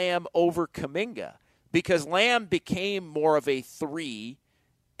Anthony Lamb over Kuminga because Lamb became more of a 3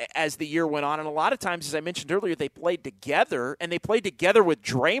 as the year went on. And a lot of times, as I mentioned earlier, they played together, and they played together with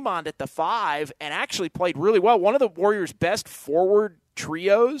Draymond at the 5 and actually played really well. One of the Warriors' best forward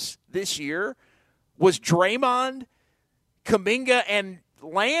trios this year was Draymond, Kuminga, and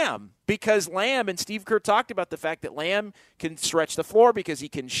Lamb, because Lamb, and Steve Kerr talked about the fact that Lamb can stretch the floor because he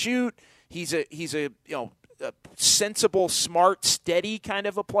can shoot. He's a a sensible, smart, steady kind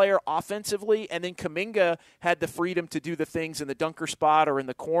of a player offensively, and then Kuminga had the freedom to do the things in the dunker spot or in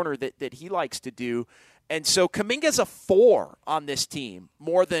the corner that he likes to do. And so Kuminga's a 4 on this team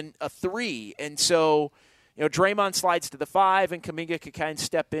more than a 3. And so, Draymond slides to the 5, and Kuminga could kind of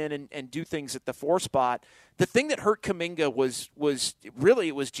step in and do things at the 4 spot. The thing that hurt Kuminga was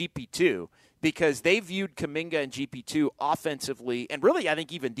GP2, because they viewed Kuminga and GP2 offensively, and really I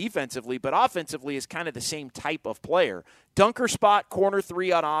think even defensively, but offensively as kind of the same type of player. Dunker spot, corner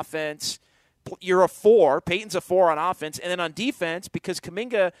 3 on offense. You're a 4. Peyton's a 4 on offense. And then on defense, because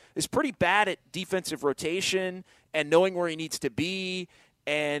Kuminga is pretty bad at defensive rotation and knowing where he needs to be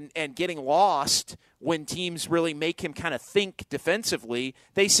and getting lost when teams really make him kind of think defensively.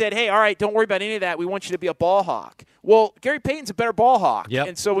 They said, hey, all right, don't worry about any of that. We want you to be a ball hawk. Well, Gary Payton's a better ball hawk. Yep.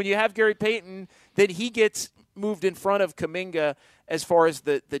 And so when you have Gary Payton, then he gets moved in front of Kuminga as far as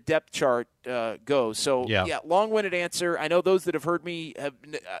the depth chart goes. So, yeah, long-winded answer. I know those that have heard me have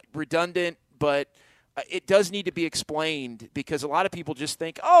redundant, but it does need to be explained because a lot of people just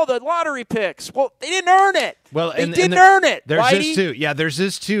think, oh, the lottery picks. Well, they didn't earn it. Well, they didn't earn it. There's Whitey. this too. Yeah, there's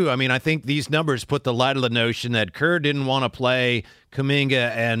this too. I mean, I think these numbers put the light of the notion that Kerr didn't want to play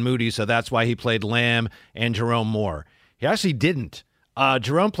Kuminga and Moody, so that's why he played Lamb and Jerome Moore. He actually didn't.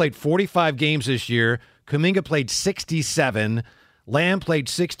 Jerome played 45 games this year. Kuminga played 67. Lamb played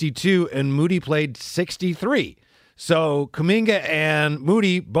 62, and Moody played 63. So Kuminga and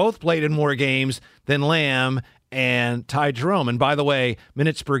Moody both played in more games than Lamb and Ty Jerome. And by the way,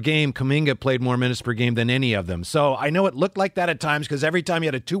 minutes per game, Kuminga played more minutes per game than any of them. So I know it looked like that at times because every time you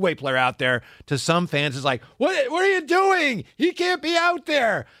had a two-way player out there, to some fans, it's like, what are you doing? He can't be out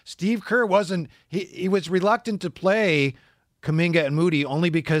there. Steve Kerr wasn't – he was reluctant to play Kuminga and Moody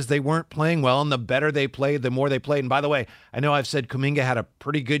only because they weren't playing well, and the better they played, the more they played. And by the way, I know I've said Kuminga had a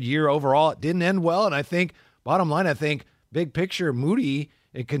pretty good year overall. It didn't end well, and I think – bottom line, I think big picture, Moody,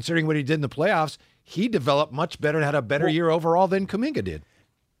 and considering what he did in the playoffs, he developed much better and had a better year overall than Kuminga did.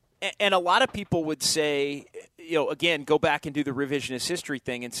 And a lot of people would say, again, go back and do the revisionist history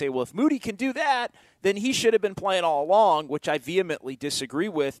thing and say, well, if Moody can do that, then he should have been playing all along, which I vehemently disagree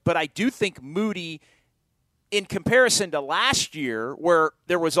with. But I do think Moody, in comparison to last year, where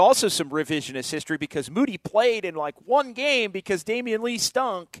there was also some revisionist history because Moody played in like one game because Damian Lee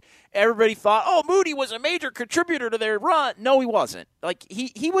stunk, everybody thought, oh, Moody was a major contributor to their run. No, he wasn't. Like,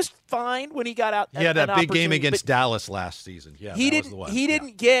 he was fine when he got out. He had that big game against Dallas last season. Yeah, he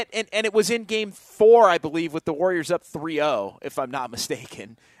didn't get, and it was in game 4, I believe, with the Warriors up 3-0, if I'm not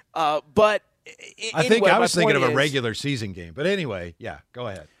mistaken. But I think I was thinking of a regular season game. But anyway, yeah, go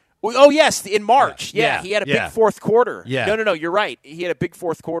ahead. Oh, yes, in March. Yeah, he had a big fourth quarter. Yeah. No, you're right. He had a big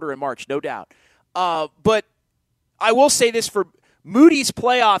fourth quarter in March, no doubt. But I will say this, for Moody's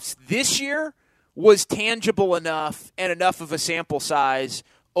playoffs this year was tangible enough and enough of a sample size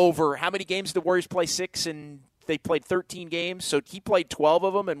over how many games the Warriors play? 6, and they played 13 games. So he played 12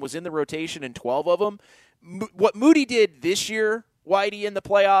 of them and was in the rotation in 12 of them. What Moody did this year, Whitey, in the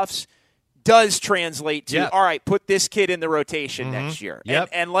playoffs – does translate to, all right, put this kid in the rotation next year. Yep.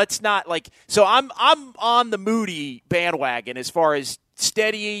 And let's not, so I'm on the Moody bandwagon as far as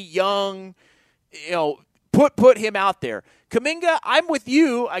steady, young, put him out there. Kuminga, I'm with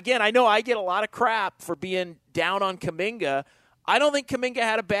you. Again, I know I get a lot of crap for being down on Kuminga. I don't think Kuminga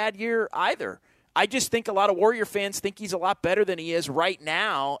had a bad year either. I just think a lot of Warrior fans think he's a lot better than he is right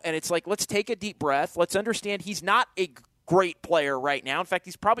now. And it's like, let's take a deep breath. Let's understand he's not a great player right now. In fact,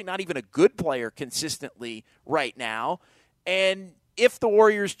 he's probably not even a good player consistently right now. And if the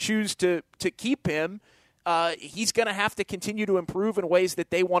Warriors choose to keep him, he's going to have to continue to improve in ways that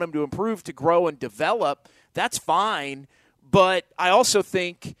they want him to improve, to grow and develop. That's fine. But I also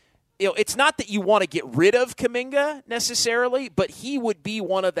think, it's not that you want to get rid of Kuminga necessarily, but he would be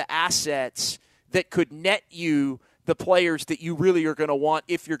one of the assets that could net you the players that you really are going to want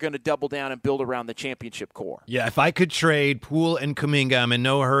if you're going to double down and build around the championship core. Yeah, if I could trade Poole and Kuminga, I'm in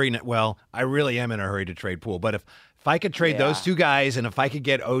no hurry. Well, I really am in a hurry to trade Poole. But if I could trade those two guys, and if I could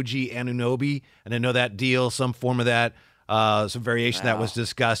get OG Anunoby, and I know that deal, some form of that, some variation that was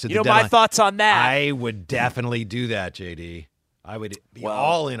discussed at the deadline. My thoughts on that. I would definitely do that, JD. I would be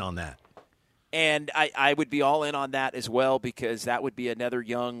all in on that. And I would be all in on that as well, because that would be another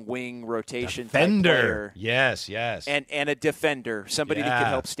young wing rotation defender. Type player. Yes. And a defender, somebody that can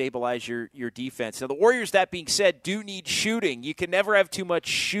help stabilize your defense. Now, the Warriors, that being said, do need shooting. You can never have too much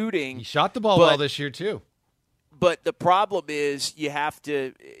shooting. He shot the ball well this year, too. But the problem is you have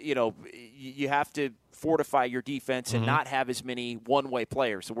to fortify your defense and not have as many one-way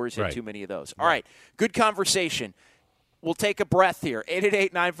players. The Warriors had too many of those. All right, good conversation. We'll take a breath here.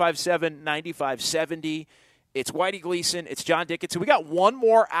 888-957-9570. It's Whitey Gleason. It's John Dicksinson. We got one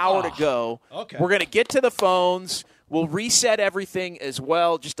more hour to go. Okay. We're going to get to the phones. We'll reset everything as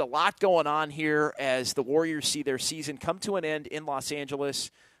well. Just a lot going on here as the Warriors see their season come to an end in Los Angeles.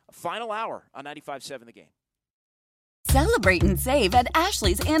 Final hour on 95.7 The Game. Celebrate and save at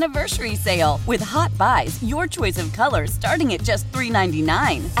Ashley's Anniversary Sale. With Hot Buys, your choice of colors starting at just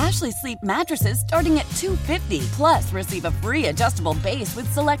 $3.99. Ashley Sleep mattresses starting at $2.50. Plus, receive a free adjustable base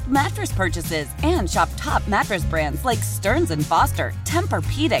with select mattress purchases. And shop top mattress brands like Stearns & Foster,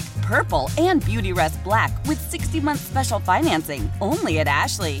 Tempur-Pedic, Purple, and Beautyrest Black with 60-month special financing. Only at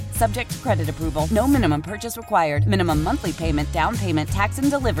Ashley. Subject to credit approval. No minimum purchase required. Minimum monthly payment, down payment, tax,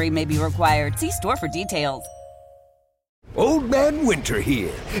 and delivery may be required. See store for details. Old Man Winter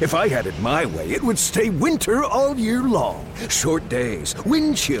here. If I had it my way, it would stay winter all year long. Short days,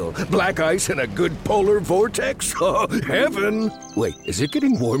 wind chill, black ice, and a good polar vortex. Oh, heaven! Wait, is it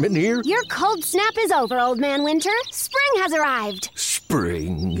getting warm in here? Your cold snap is over, Old Man Winter. Spring has arrived.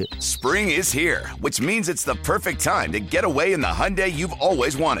 Spring. Spring is here, which means it's the perfect time to get away in the Hyundai you've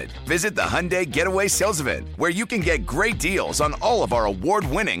always wanted. Visit the Hyundai Getaway Sales Event, where you can get great deals on all of our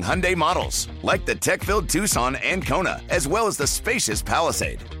award-winning Hyundai models, like the tech-filled Tucson and Kona, as well as the spacious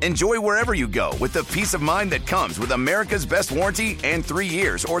Palisade. Enjoy wherever you go with the peace of mind that comes with America's best warranty and 3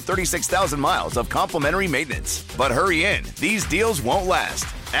 years or 36,000 miles of complimentary maintenance. But hurry in, these deals won't last.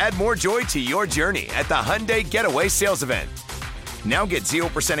 Add more joy to your journey at the Hyundai Getaway Sales Event. Now get 0%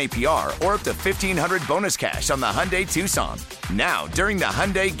 APR or up to $1,500 bonus cash on the Hyundai Tucson. Now, during the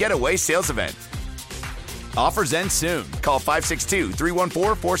Hyundai Getaway Sales Event. Offers end soon. Call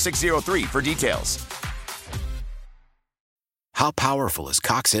 562-314-4603 for details. How powerful is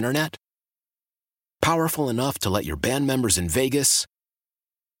Cox Internet? Powerful enough to let your band members in Vegas,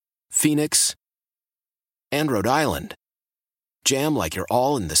 Phoenix, and Rhode Island jam like you're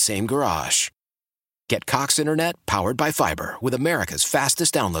all in the same garage. Get Cox Internet powered by fiber with America's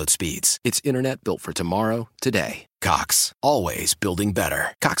fastest download speeds. It's internet built for tomorrow, today. Cox, always building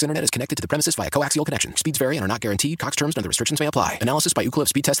better. Cox Internet is connected to the premises via coaxial connection. Speeds vary and are not guaranteed. Cox terms and other restrictions may apply. Analysis by Ookla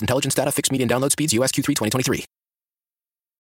Speed Test Intelligence Data. Fixed median download speeds. US Q3 2023.